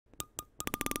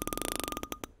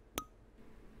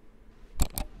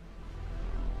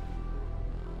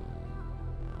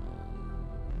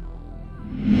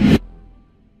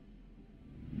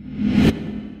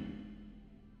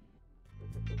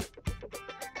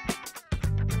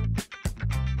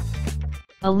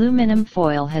Aluminum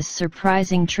foil has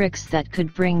surprising tricks that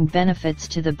could bring benefits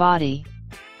to the body.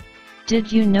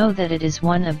 Did you know that it is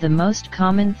one of the most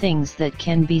common things that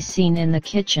can be seen in the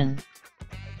kitchen?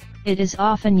 It is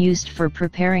often used for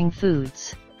preparing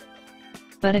foods.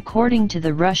 But according to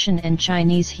the Russian and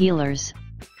Chinese healers,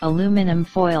 aluminum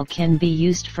foil can be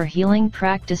used for healing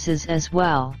practices as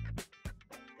well.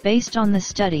 Based on the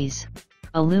studies,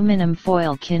 aluminum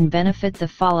foil can benefit the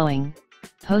following: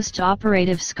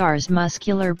 post-operative scars,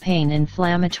 muscular pain,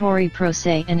 inflammatory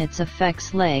process and its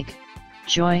effects, leg,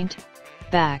 joint,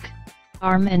 back,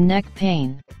 arm and neck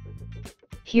pain.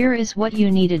 Here is what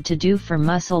you needed to do for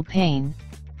muscle pain.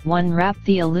 1. Wrap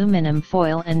the aluminum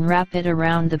foil and wrap it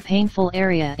around the painful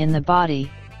area in the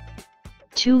body.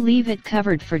 2. Leave it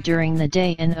covered for during the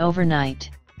day and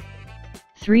overnight.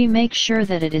 3. Make sure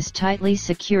that it is tightly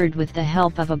secured with the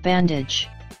help of a bandage.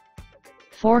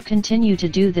 4. Continue to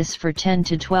do this for 10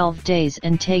 to 12 days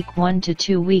and take 1 to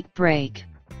 2 week break.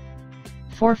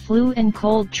 For flu and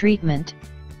cold treatment,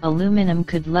 aluminum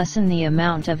could lessen the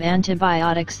amount of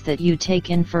antibiotics that you take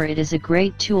in, for it is a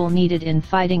great tool needed in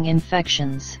fighting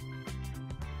infections.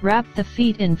 Wrap the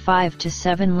feet in 5 to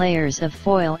 7 layers of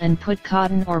foil and put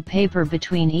cotton or paper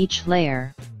between each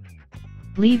layer.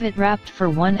 Leave it wrapped for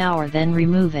 1 hour, then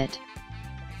remove it.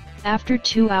 After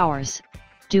 2 hours,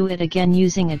 do it again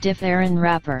using a Differin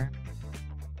wrapper.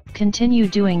 Continue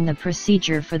doing the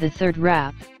procedure for the 3rd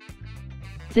wrap.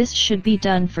 This should be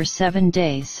done for 7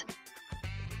 days.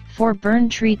 For burn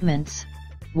treatments,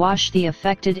 wash the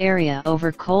affected area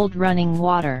over cold running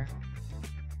water.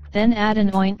 Then add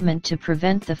an ointment to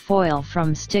prevent the foil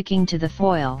from sticking to the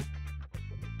foil.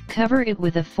 Cover it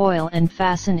with a foil and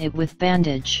fasten it with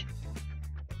bandage.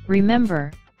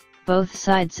 Remember, both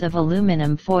sides of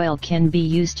aluminum foil can be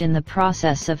used in the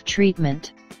process of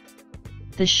treatment.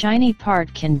 The shiny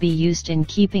part can be used in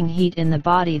keeping heat in the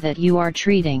body that you are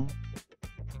treating,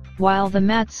 while the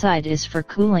matte side is for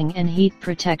cooling and heat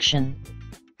protection.